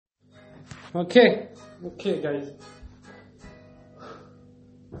Okay, guys.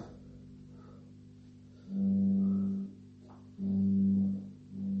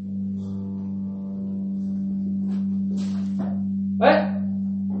 Ouais.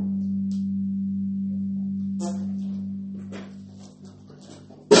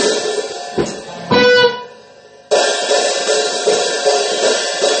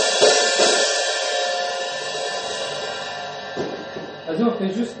 Vas-y, on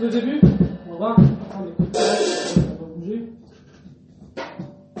fait juste le début. On va prendre les coups de pied, on va bouger.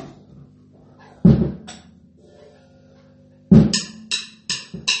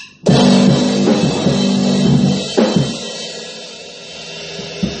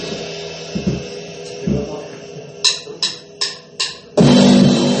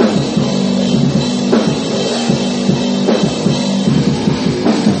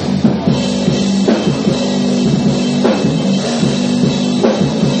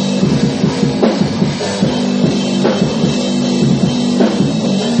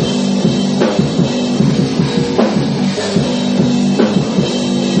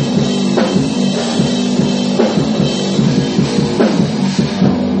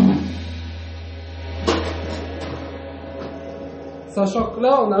 Sachant que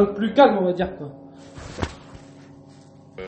là, on a le plus calme, on va dire quoi.